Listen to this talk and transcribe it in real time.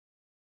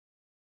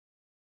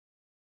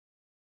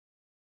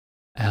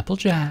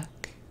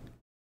Applejack,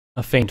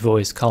 a faint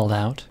voice called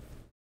out.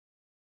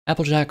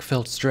 Applejack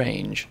felt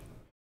strange.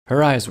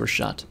 Her eyes were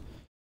shut.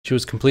 She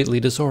was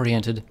completely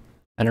disoriented,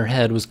 and her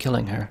head was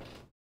killing her.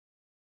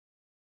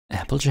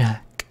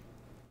 Applejack,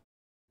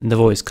 the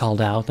voice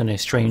called out in a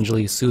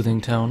strangely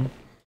soothing tone.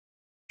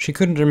 She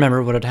couldn't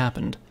remember what had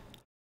happened.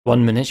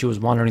 One minute she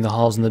was wandering the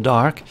halls in the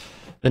dark,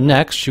 the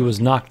next she was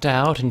knocked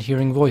out and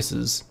hearing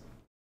voices.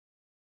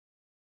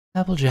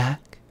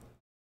 Applejack.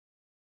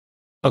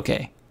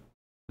 Okay,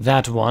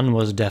 that one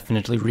was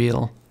definitely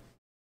real.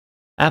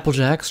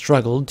 Applejack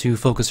struggled to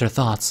focus her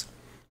thoughts,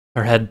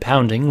 her head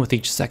pounding with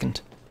each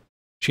second.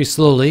 She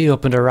slowly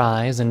opened her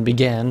eyes and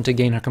began to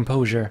gain her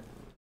composure.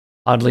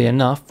 Oddly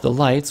enough, the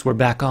lights were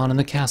back on in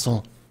the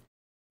castle,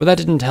 but that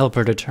didn't help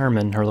her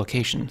determine her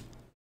location.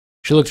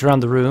 She looked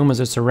around the room as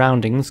her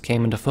surroundings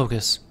came into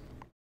focus.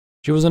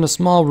 She was in a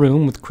small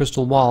room with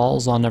crystal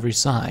walls on every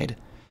side,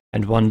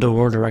 and one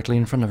door directly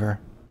in front of her.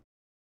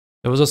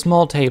 There was a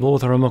small table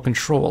with a remote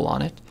control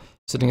on it,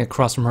 sitting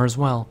across from her as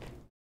well.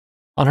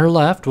 On her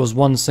left was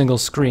one single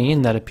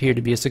screen that appeared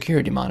to be a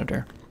security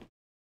monitor.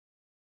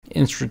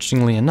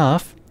 Interestingly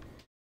enough,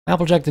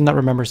 Applejack did not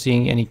remember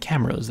seeing any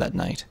cameras that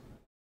night.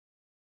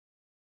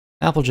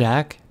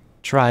 Applejack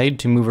tried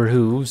to move her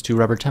hooves to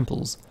rubber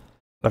temples,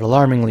 but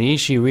alarmingly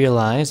she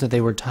realized that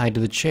they were tied to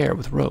the chair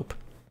with rope.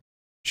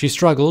 She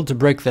struggled to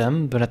break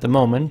them, but at the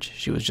moment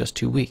she was just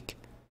too weak.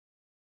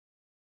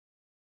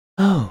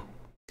 "Oh,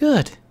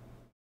 good.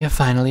 You're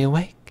finally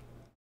awake,"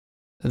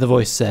 the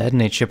voice said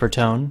in a chipper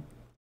tone.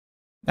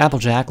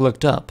 Applejack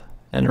looked up,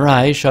 and her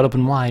eyes shot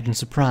open wide in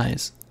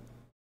surprise.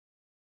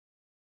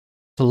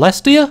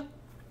 "Celestia?"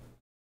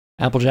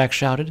 Applejack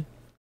shouted.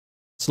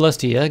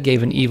 Celestia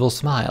gave an evil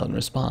smile in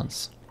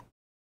response.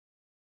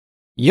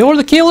 "You're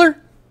the killer?"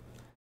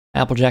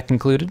 Applejack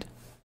concluded.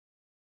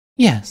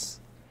 "Yes,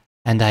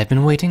 and I've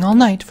been waiting all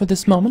night for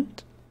this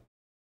moment,"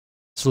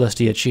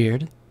 Celestia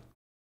cheered.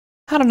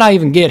 "How did I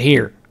even get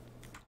here?"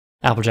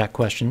 Applejack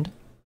questioned.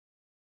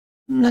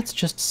 "Let's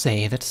just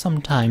say that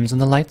sometimes when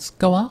the lights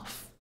go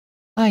off,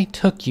 I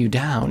took you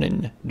down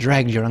and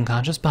dragged your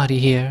unconscious body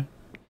here,"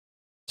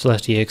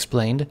 Celestia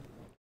explained.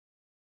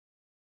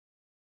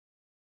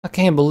 "I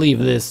can't believe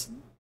this."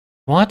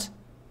 "What?"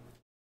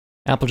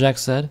 Applejack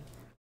said,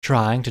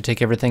 trying to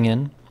take everything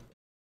in.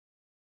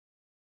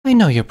 "I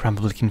know you're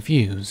probably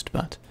confused,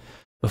 but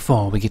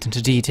before we get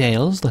into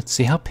details, let's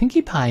see how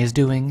Pinkie Pie is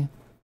doing,"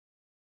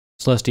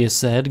 Celestia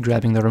said,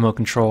 grabbing the remote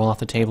control off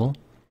the table.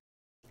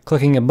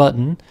 Clicking a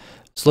button,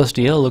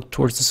 Celestia looked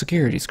towards the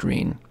security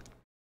screen.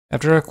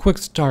 After a quick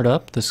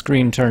startup, the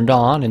screen turned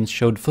on and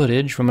showed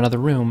footage from another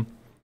room.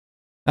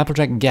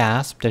 Applejack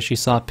gasped as she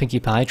saw Pinkie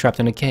Pie trapped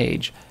in a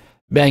cage,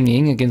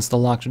 banging against the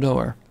locked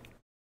door.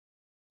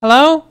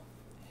 "Hello?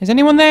 Is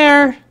anyone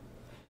there?"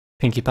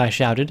 Pinkie Pie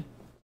shouted.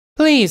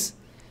 "Please,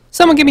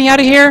 someone get me out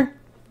of here!"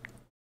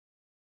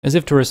 As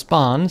if to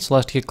respond,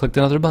 Celestia clicked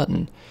another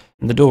button,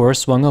 and the door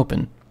swung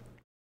open.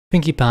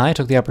 Pinkie Pie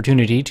took the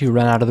opportunity to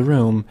run out of the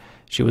room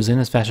she was in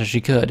as fast as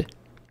she could.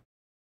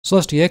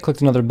 Celestia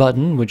clicked another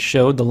button, which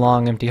showed the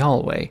long, empty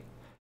hallway.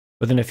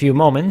 Within a few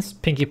moments,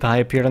 Pinkie Pie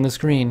appeared on the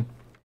screen.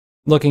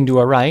 Looking to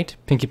her right,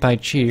 Pinkie Pie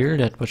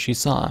cheered at what she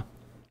saw.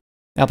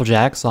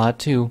 Applejack saw it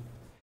too.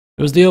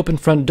 It was the open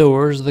front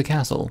doors of the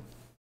castle.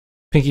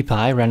 Pinkie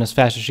Pie ran as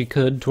fast as she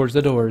could towards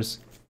the doors.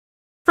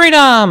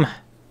 "Freedom!"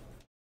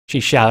 she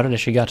shouted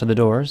as she got to the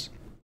doors.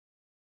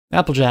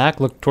 Applejack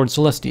looked towards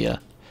Celestia,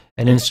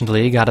 and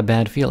instantly got a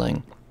bad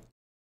feeling.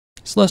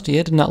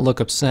 Celestia did not look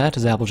upset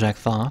as Applejack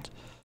thought,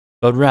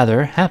 but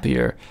rather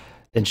happier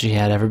than she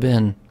had ever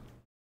been.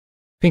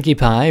 Pinkie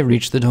Pie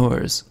reached the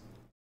doors,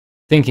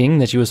 thinking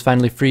that she was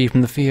finally free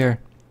from the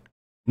fear.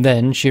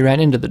 Then she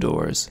ran into the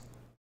doors.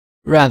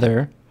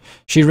 Rather,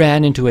 she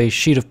ran into a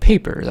sheet of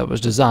paper that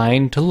was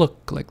designed to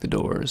look like the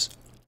doors.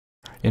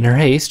 In her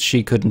haste,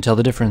 she couldn't tell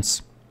the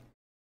difference.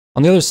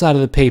 On the other side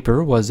of the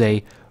paper was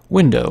a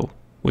window,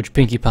 which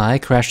Pinkie Pie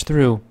crashed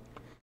through.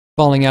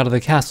 Falling out of the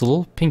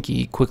castle,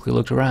 Pinkie quickly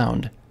looked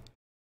around.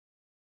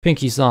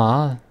 Pinkie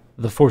saw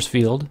the force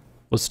field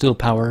was still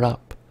powered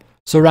up,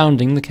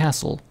 surrounding the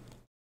castle.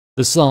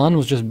 The sun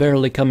was just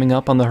barely coming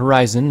up on the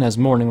horizon as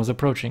morning was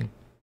approaching.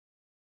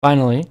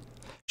 Finally,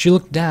 she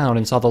looked down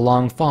and saw the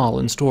long fall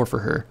in store for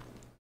her.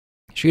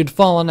 She had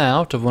fallen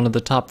out of one of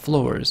the top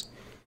floors,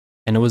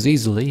 and it was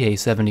easily a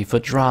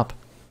 70-foot drop.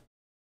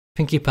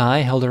 Pinkie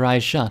Pie held her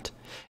eyes shut,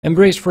 and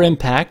braced for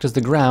impact as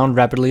the ground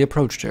rapidly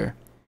approached her.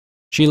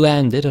 She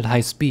landed at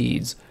high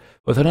speeds,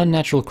 with an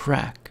unnatural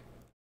crack,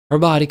 her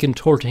body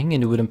contorting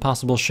into an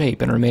impossible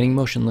shape and remaining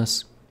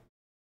motionless.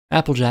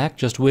 Applejack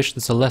just wished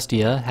that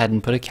Celestia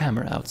hadn't put a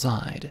camera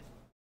outside.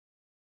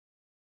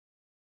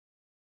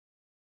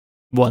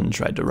 One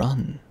tried to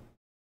run.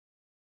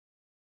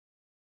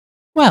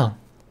 "Well,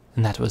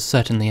 that was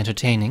certainly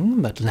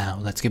entertaining, but now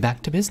let's get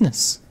back to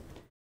business,"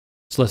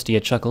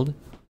 Celestia chuckled.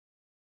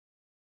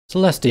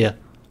 "Celestia,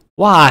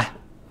 why?"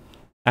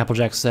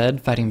 Applejack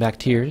said, fighting back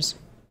tears.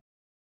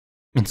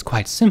 "It's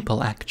quite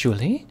simple,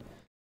 actually,"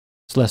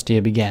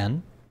 Celestia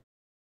began.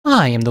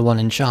 "I am the one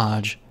in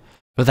charge.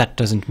 but that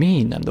doesn't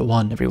mean I'm the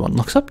one everyone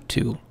looks up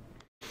to.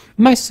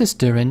 My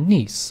sister and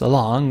niece,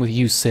 along with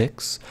you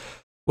six,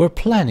 were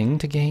planning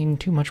to gain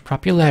too much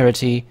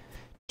popularity,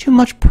 too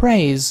much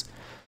praise.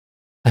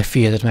 I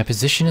fear that my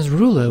position as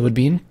ruler would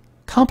be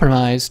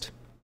compromised.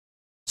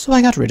 So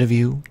I got rid of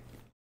you,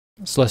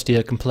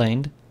 Celestia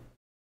complained.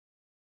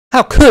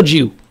 How could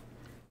you?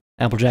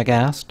 Applejack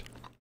asked.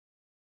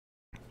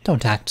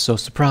 Don't act so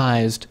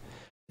surprised.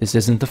 This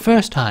isn't the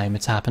first time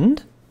it's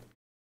happened,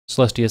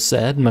 Celestia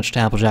said, much to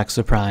Applejack's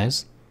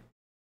surprise.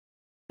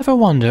 Ever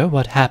wonder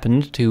what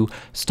happened to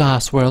Star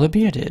Swirler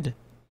Bearded?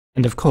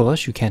 And of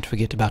course you can't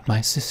forget about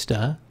my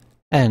sister,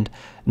 and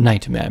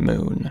Nightmare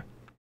Moon.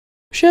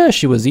 Sure,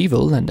 she was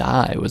evil, and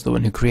I was the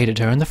one who created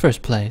her in the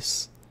first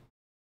place.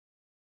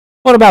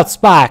 What about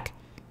Spike?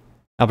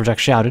 Applejack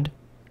shouted.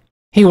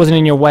 He wasn't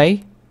in your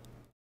way?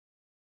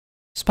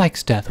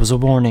 Spike's death was a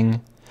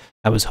warning.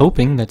 I was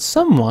hoping that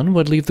someone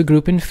would leave the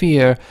group in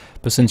fear,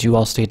 but since you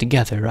all stayed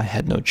together, I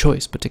had no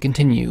choice but to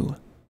continue,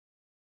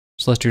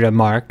 Celestia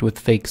remarked with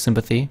fake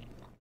sympathy.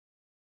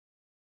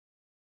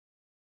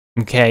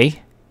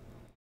 Okay,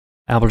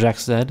 Applejack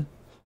said,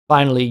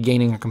 finally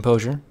gaining her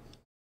composure.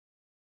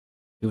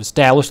 You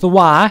established the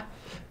why,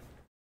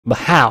 but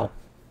how?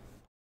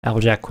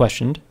 Applejack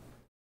questioned.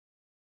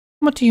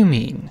 What do you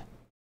mean?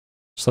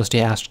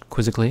 Celestia asked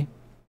quizzically.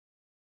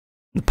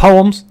 The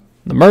poems?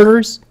 The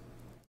murders?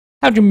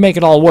 How'd you make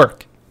it all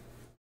work?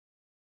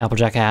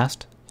 Applejack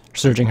asked,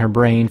 searching her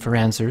brain for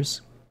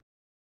answers.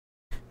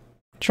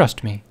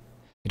 Trust me,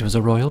 it was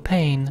a royal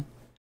pain.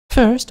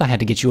 First, I had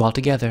to get you all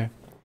together.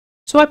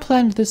 So I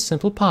planned this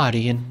simple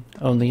party and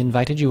only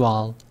invited you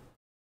all,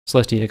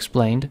 Celestia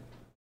explained.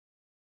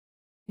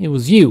 It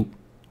was you,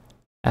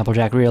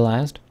 Applejack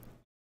realized.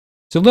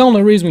 So the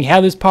only reason we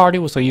had this party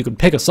was so you could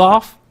pick us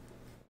off?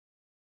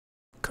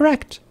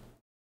 Correct,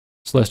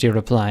 Celestia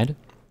replied.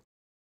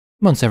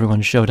 Once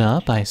everyone showed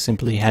up, I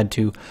simply had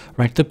to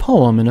write the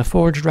poem in a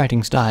forged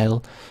writing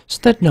style so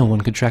that no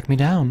one could track me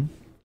down,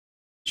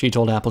 she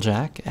told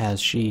Applejack as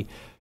she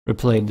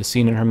replayed the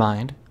scene in her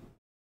mind.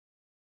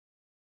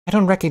 I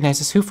don't recognize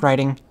this hoof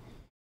writing,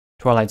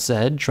 Twilight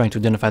said, trying to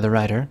identify the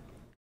writer.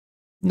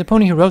 The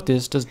pony who wrote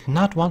this does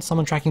not want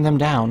someone tracking them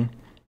down.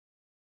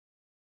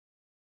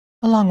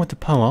 Along with the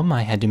poem,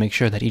 I had to make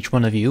sure that each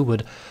one of you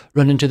would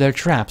run into their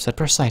traps at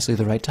precisely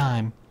the right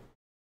time.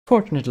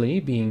 Fortunately,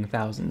 being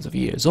thousands of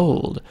years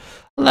old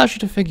allows you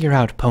to figure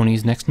out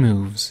Pony's next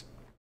moves.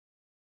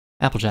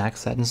 Applejack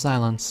sat in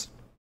silence.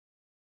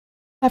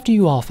 After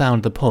you all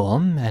found the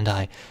poem, and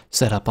I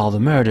set up all the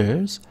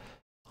murders,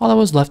 all I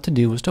was left to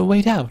do was to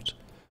wait out,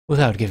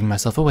 without giving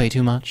myself away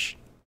too much,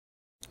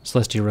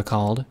 Celestia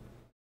recalled.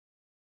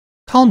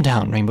 Calm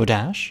down, Rainbow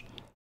Dash,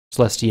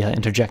 Celestia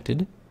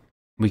interjected.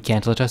 We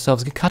can't let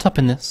ourselves get caught up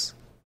in this.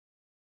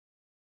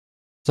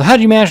 So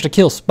how'd you manage to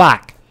kill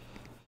Spike?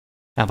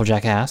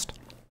 Applejack asked.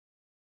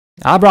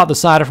 I brought the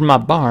cider from my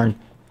barn,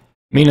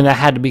 meaning that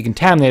had to be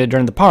contaminated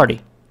during the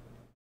party.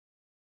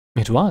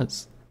 It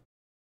was,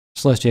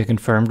 Celestia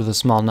confirmed with a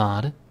small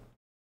nod.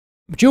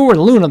 But you were with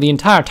Luna the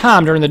entire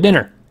time during the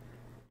dinner,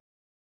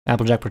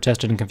 Applejack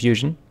protested in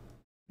confusion.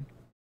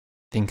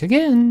 Think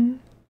again,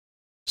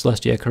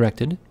 Celestia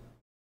corrected.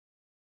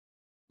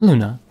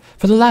 Luna,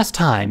 for the last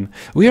time,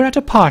 we are at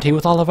a party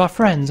with all of our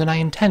friends, and I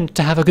intend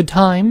to have a good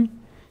time,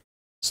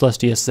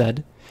 Celestia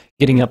said,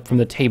 getting up from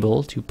the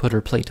table to put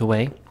her plate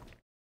away.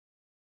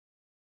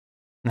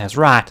 That's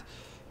right,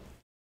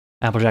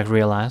 Applejack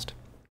realized.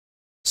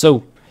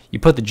 So, you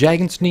put the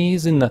dragon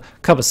sneeze in the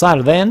cup of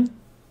cider then?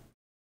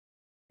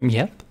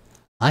 Yep.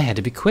 I had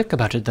to be quick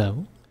about it,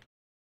 though,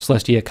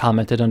 Celestia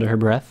commented under her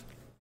breath.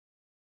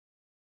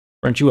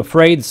 Weren't you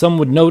afraid someone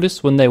would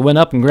notice when they went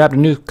up and grabbed a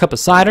new cup of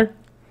cider?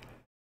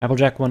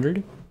 Applejack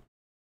wondered.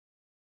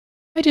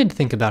 I did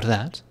think about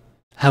that.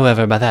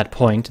 However, by that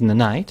point in the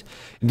night,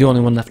 the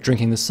only one left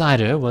drinking the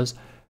cider was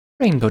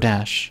Rainbow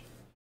Dash.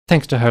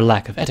 Thanks to her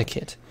lack of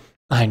etiquette,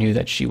 I knew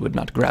that she would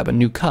not grab a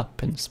new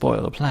cup and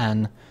spoil the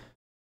plan.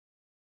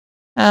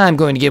 I'm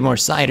going to get more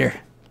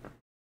cider,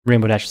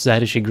 Rainbow Dash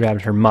said as she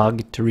grabbed her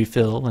mug to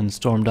refill and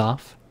stormed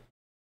off.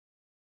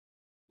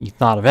 You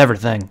thought of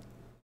everything,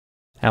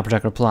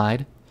 Applejack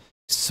replied,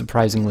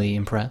 surprisingly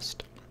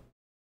impressed.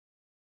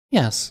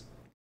 Yes,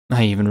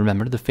 I even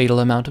remembered the fatal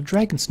amount of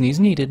dragon sneeze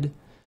needed,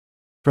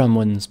 from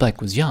when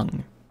Spike was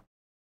young.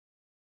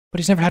 But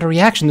he's never had a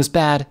reaction this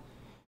bad,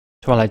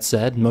 Twilight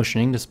said,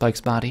 motioning to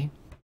Spike's body.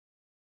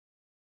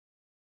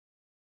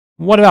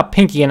 What about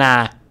Pinky and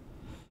I?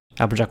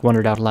 Applejack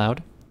wondered out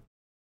loud.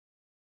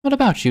 What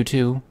about you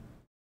two?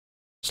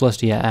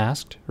 Celestia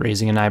asked,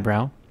 raising an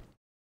eyebrow.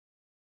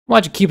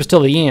 Why'd you keep us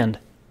till the end?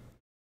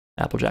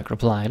 Applejack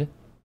replied.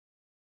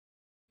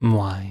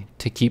 Why,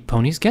 to keep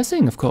Ponies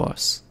guessing, of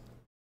course,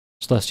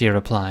 Celestia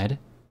replied.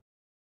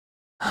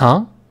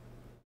 Huh?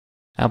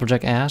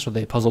 Applejack asked with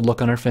a puzzled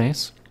look on her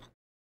face.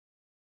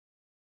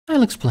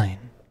 I'll explain,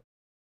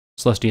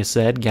 Celestia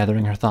said,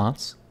 gathering her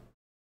thoughts.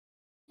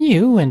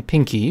 You and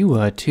Pinky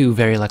were two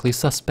very likely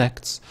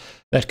suspects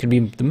that could be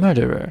the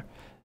murderer,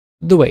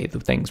 the way the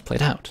things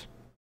played out,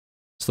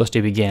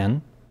 Celestia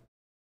began.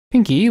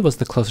 Pinkie was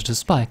the closest to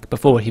Spike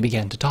before he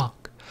began to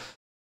talk.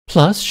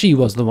 Plus, she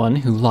was the one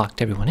who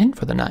locked everyone in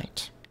for the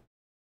night.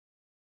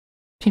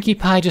 Pinkie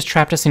Pie just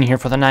trapped us in here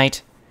for the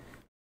night,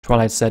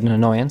 Twilight said in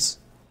annoyance.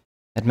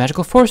 That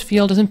magical force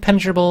field is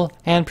impenetrable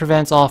and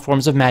prevents all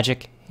forms of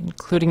magic,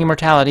 including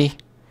immortality.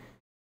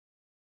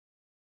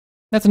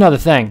 That's another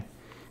thing.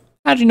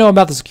 How'd you know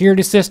about the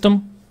security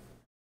system?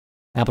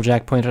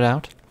 Applejack pointed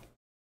out.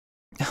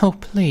 Oh,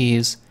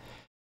 please.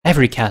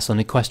 Every castle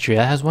in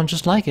Equestria has one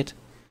just like it.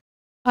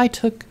 I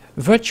took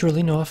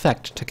virtually no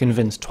effect to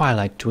convince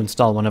Twilight to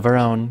install one of her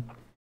own.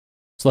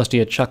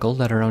 Celestia chuckled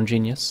at her own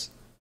genius.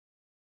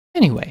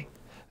 Anyway,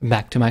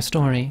 back to my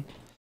story,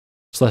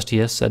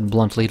 Celestia said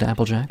bluntly to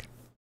Applejack.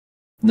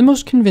 The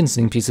most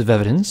convincing piece of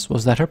evidence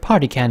was that her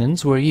party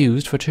cannons were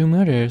used for 2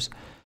 murders.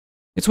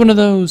 It's one of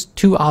those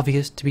too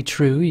obvious to be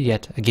true,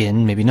 yet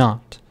again, maybe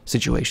not,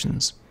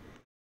 situations.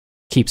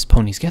 Keeps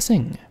ponies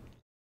guessing.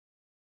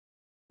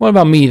 What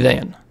about me,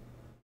 then?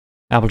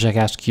 Applejack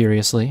asked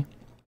curiously.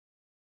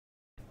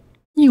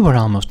 You were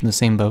almost in the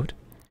same boat.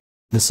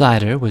 The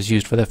cider was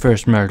used for the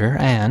first murder,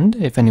 and,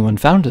 if anyone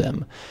found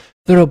them,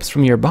 the ropes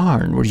from your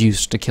barn were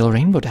used to kill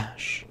Rainbow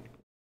Dash.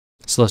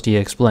 Celestia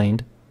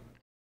explained.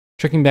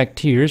 Tricking back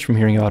tears from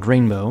hearing about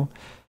Rainbow,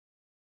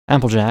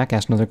 Applejack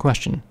asked another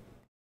question.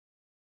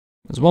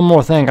 There's one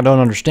more thing I don't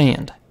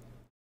understand,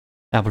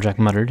 Applejack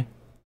muttered.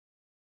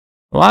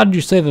 Why did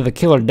you say that the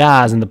killer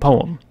dies in the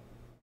poem?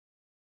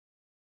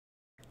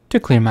 To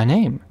clear my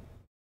name,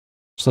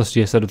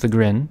 Celestia said with a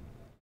grin.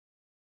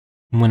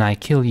 When I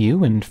kill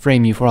you and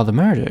frame you for all the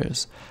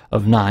murders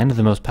of 9 of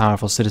the most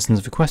powerful citizens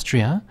of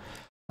Equestria,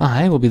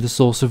 I will be the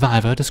sole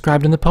survivor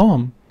described in the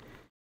poem.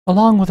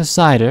 Along with the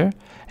cider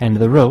and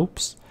the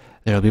ropes,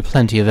 there will be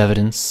plenty of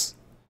evidence.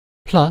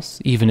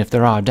 Plus, even if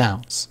there are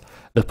doubts,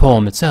 the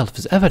poem itself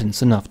is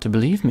evidence enough to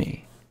believe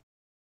me.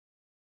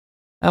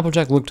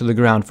 Applejack looked to the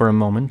ground for a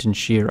moment in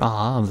sheer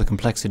awe of the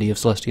complexity of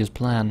Celestia's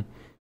plan.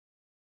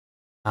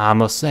 I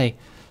must say,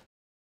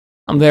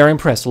 I'm very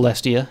impressed,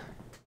 Celestia.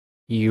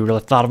 You really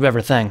thought of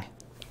everything,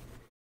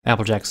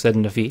 Applejack said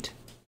in defeat.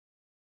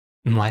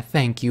 Why,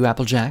 thank you,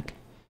 Applejack.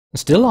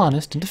 Still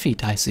honest in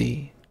defeat, I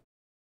see,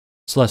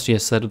 Celestia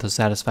said with a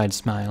satisfied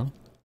smile.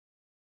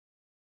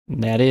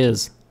 That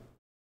is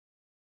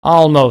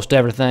almost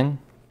everything,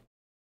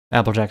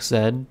 Applejack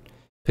said,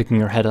 picking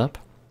her head up.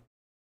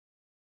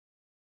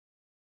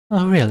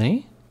 Oh,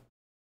 really?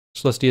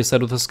 Celestia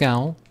said with a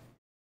scowl.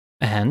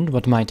 And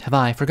what might have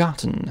I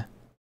forgotten?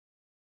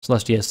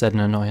 Celestia said in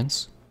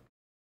annoyance.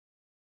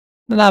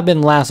 That I've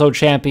been lasso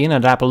champion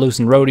at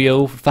Appaloosan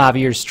Rodeo for 5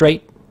 years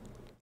straight,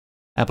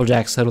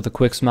 Applejack said with a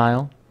quick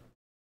smile.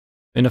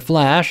 In a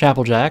flash,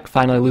 Applejack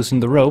finally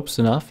loosened the ropes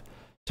enough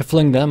to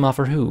fling them off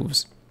her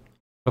hooves.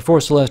 Before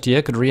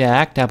Celestia could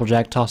react,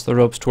 Applejack tossed the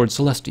ropes towards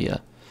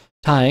Celestia,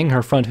 tying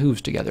her front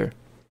hooves together.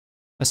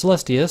 As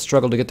Celestia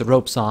struggled to get the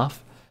ropes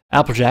off,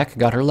 Applejack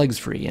got her legs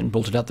free and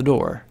bolted out the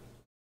door.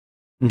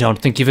 Don't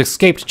think you've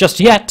escaped just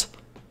yet,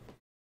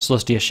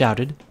 Celestia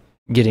shouted,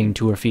 getting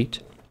to her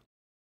feet.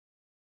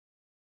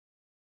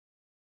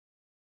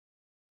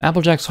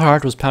 Applejack's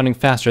heart was pounding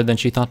faster than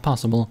she thought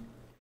possible.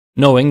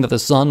 Knowing that the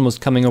sun was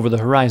coming over the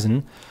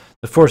horizon,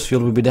 the force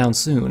field would be down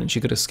soon and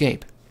she could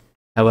escape.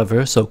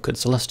 However, so could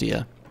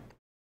Celestia.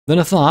 Then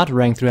a thought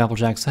rang through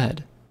Applejack's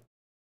head.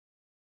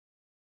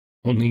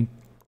 Only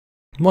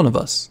one of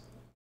us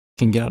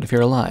can get out of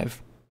here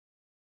alive.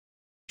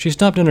 She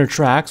stopped in her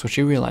tracks when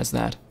she realized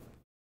that.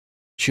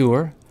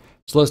 Sure,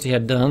 Celestia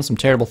had done some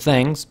terrible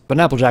things, but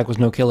Applejack was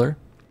no killer.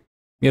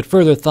 Yet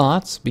further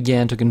thoughts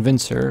began to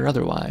convince her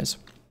otherwise.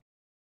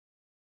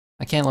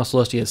 I can't let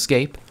Celestia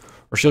escape,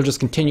 or she'll just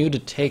continue to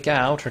take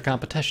out her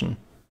competition.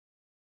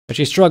 As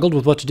she struggled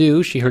with what to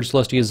do, she heard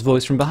Celestia's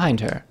voice from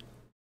behind her.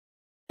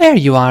 There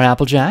you are,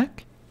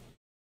 Applejack,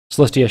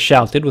 Celestia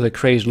shouted with a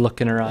crazed look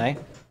in her eye.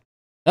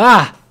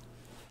 Ah!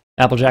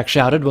 Applejack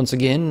shouted once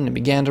again and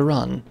began to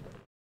run.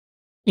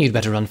 You'd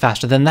better run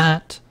faster than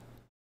that,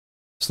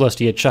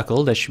 Celestia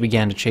chuckled as she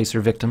began to chase her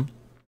victim.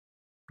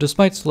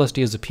 Despite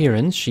Celestia's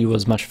appearance, she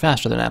was much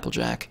faster than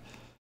Applejack.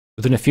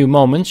 Within a few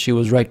moments, she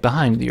was right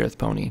behind the Earth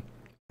Pony,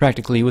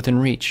 practically within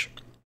reach.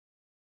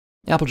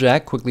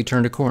 Applejack quickly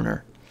turned a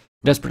corner,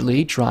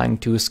 desperately trying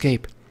to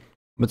escape,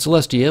 but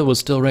Celestia was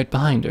still right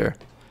behind her.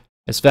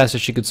 As fast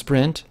as she could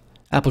sprint,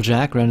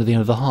 Applejack ran to the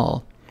end of the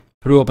hall,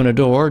 threw open a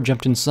door,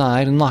 jumped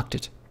inside, and locked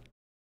it.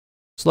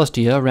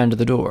 Celestia ran to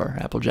the door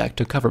Applejack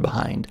took cover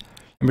behind,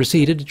 and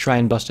proceeded to try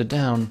and bust it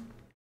down.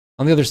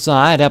 On the other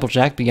side,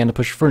 Applejack began to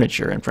push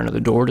furniture in front of the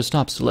door to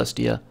stop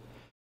Celestia.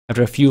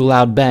 After a few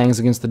loud bangs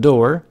against the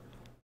door,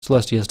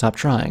 Celestia stopped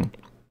trying.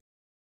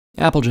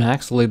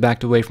 Applejack slowly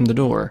backed away from the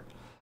door,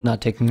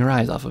 not taking her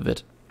eyes off of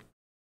it.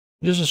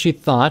 Just as she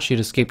thought she had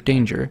escaped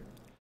danger,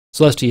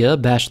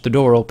 Celestia bashed the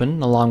door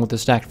open along with the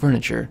stacked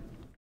furniture.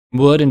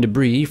 Wood and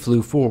debris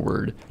flew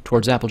forward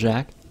towards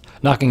Applejack,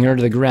 knocking her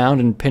to the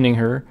ground and pinning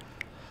her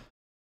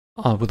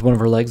with one of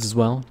her legs as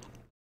well.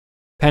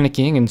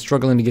 Panicking and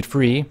struggling to get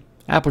free,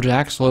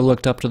 Applejack slowly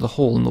looked up to the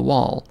hole in the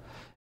wall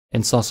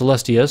and saw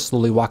Celestia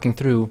slowly walking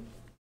through.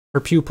 her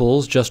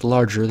pupils just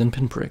larger than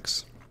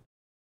pinpricks.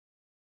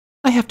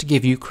 I have to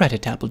give you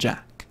credit,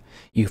 Applejack.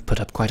 You've put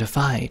up quite a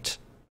fight,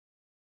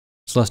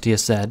 Celestia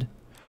said,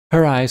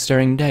 her eyes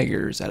staring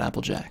daggers at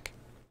Applejack.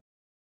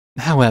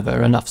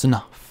 However, enough's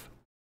enough.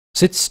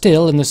 Sit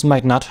still and this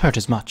might not hurt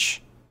as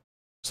much,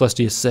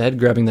 Celestia said,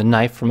 grabbing the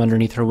knife from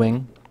underneath her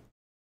wing.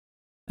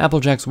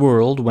 Applejack's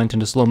world went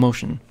into slow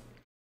motion.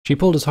 She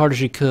pulled as hard as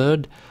she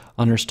could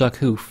on her stuck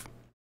hoof,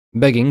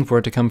 begging for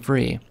it to come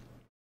free,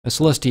 as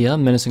Celestia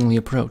menacingly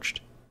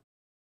approached.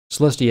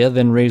 Celestia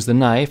then raised the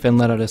knife and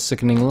let out a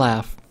sickening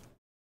laugh.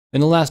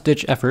 In a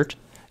last-ditch effort,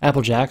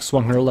 Applejack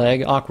swung her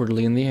leg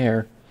awkwardly in the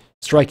air,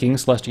 striking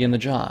Celestia in the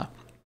jaw.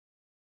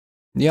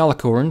 The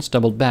alicorn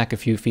stumbled back a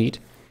few feet,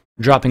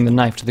 dropping the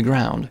knife to the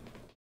ground.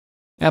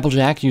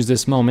 Applejack used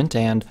this moment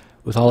and,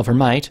 with all of her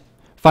might,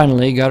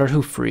 finally got her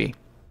hoof free.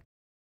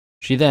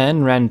 She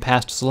then ran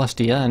past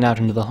Celestia and out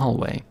into the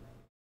hallway.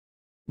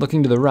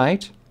 Looking to the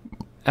right,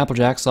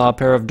 Applejack saw a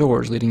pair of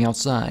doors leading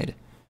outside.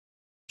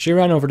 She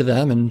ran over to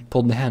them and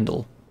pulled the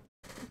handle.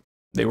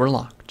 They were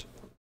locked.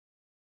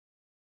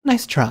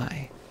 Nice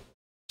try,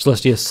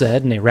 Celestia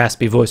said in a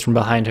raspy voice from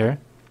behind her.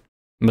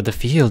 But the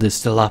field is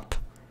still up.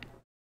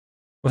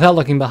 Without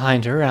looking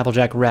behind her,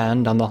 Applejack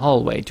ran down the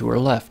hallway to her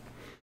left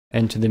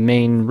and to the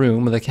main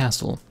room of the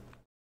castle.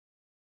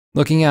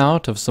 Looking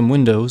out of some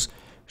windows,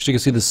 she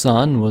could see the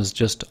sun was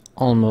just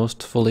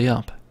almost fully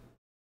up.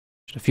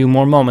 Just a few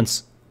more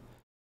moments,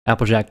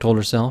 Applejack told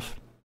herself.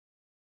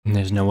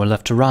 There's nowhere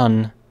left to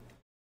run,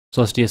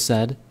 Celestia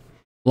said,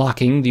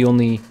 locking the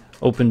only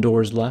open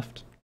doors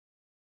left.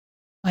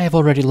 I have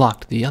already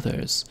locked the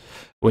others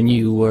when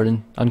you were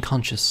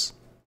unconscious.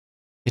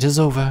 It is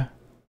over.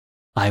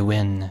 I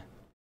win,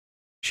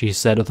 she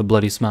said with a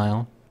bloody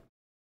smile.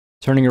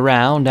 Turning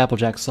around,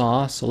 Applejack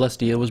saw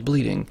Celestia was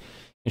bleeding,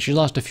 and she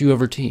lost a few of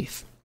her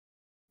teeth.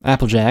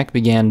 Applejack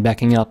began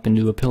backing up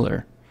into a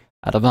pillar,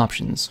 out of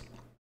options.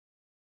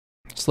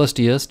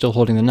 Celestia, still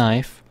holding the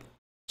knife,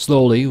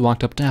 slowly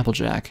walked up to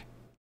Applejack.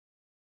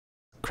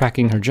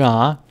 Cracking her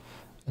jaw,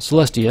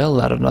 Celestia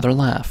let out another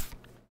laugh.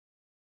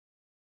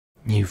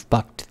 You've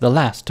bucked the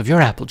last of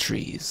your apple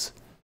trees,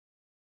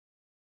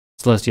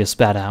 Celestia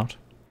spat out,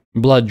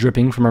 blood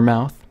dripping from her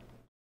mouth.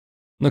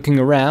 Looking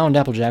around,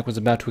 Applejack was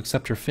about to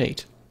accept her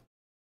fate,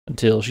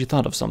 until she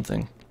thought of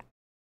something.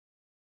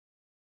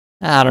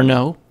 I don't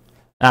know.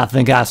 I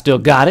think I still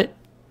got it,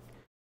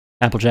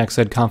 Applejack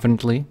said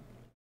confidently.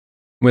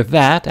 With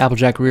that,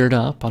 Applejack reared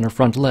up on her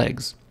front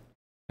legs,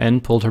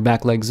 and pulled her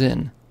back legs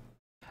in.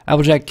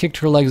 Applejack kicked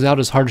her legs out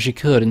as hard as she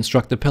could and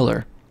struck the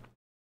pillar.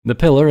 The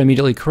pillar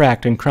immediately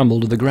cracked and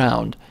crumbled to the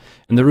ground,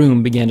 and the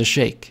room began to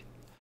shake.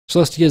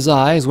 Celestia's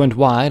eyes went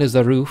wide as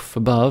the roof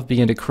above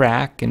began to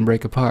crack and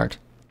break apart.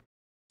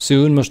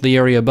 Soon most of the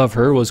area above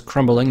her was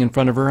crumbling in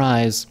front of her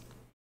eyes.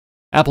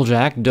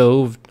 Applejack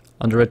dove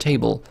under a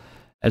table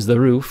as the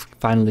roof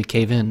finally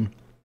caved in.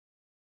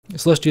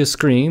 Celestia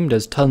screamed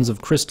as tons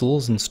of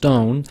crystals and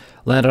stone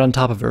landed on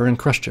top of her and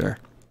crushed her.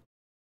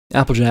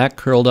 Applejack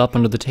curled up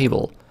under the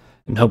table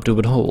and hoped it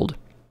would hold.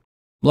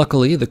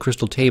 Luckily, the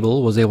crystal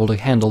table was able to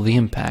handle the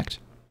impact.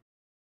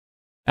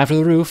 After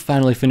the roof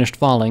finally finished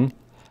falling,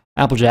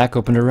 Applejack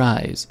opened her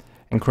eyes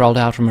and crawled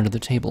out from under the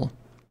table.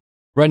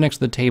 Right next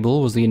to the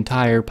table was the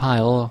entire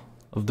pile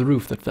of the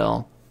roof that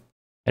fell,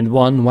 and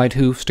one white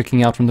hoof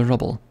sticking out from the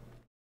rubble.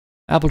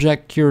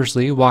 Applejack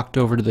curiously walked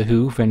over to the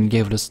hoof and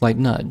gave it a slight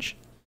nudge,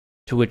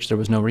 to which there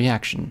was no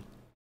reaction.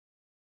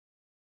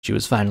 She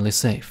was finally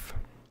safe.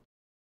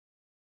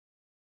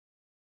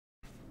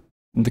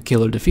 The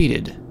killer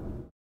defeated.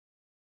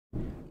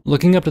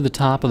 Looking up to the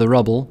top of the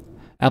rubble,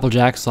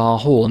 Applejack saw a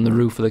hole in the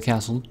roof of the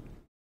castle.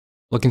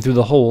 Looking through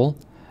the hole,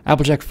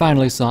 Applejack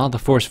finally saw the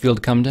force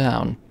field come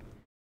down,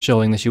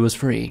 showing that she was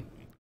free.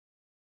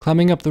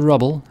 Climbing up the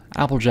rubble,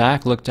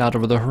 Applejack looked out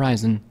over the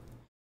horizon.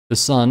 The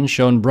sun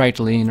shone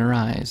brightly in her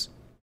eyes,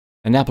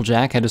 and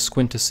Applejack had to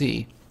squint to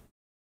see.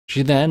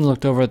 She then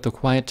looked over at the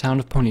quiet town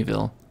of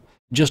Ponyville,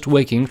 just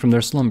waking from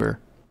their slumber.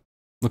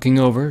 Looking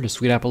over to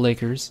Sweet Apple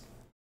Acres,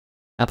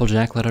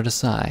 Applejack let out a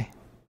sigh.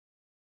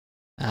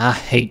 I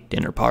hate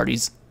dinner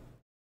parties,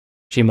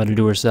 she muttered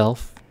to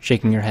herself,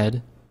 shaking her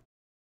head.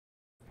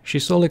 She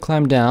slowly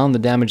climbed down the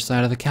damaged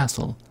side of the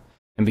castle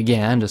and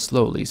began to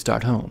slowly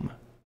start home.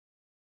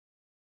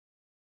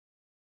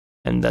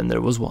 And then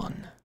there was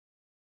one.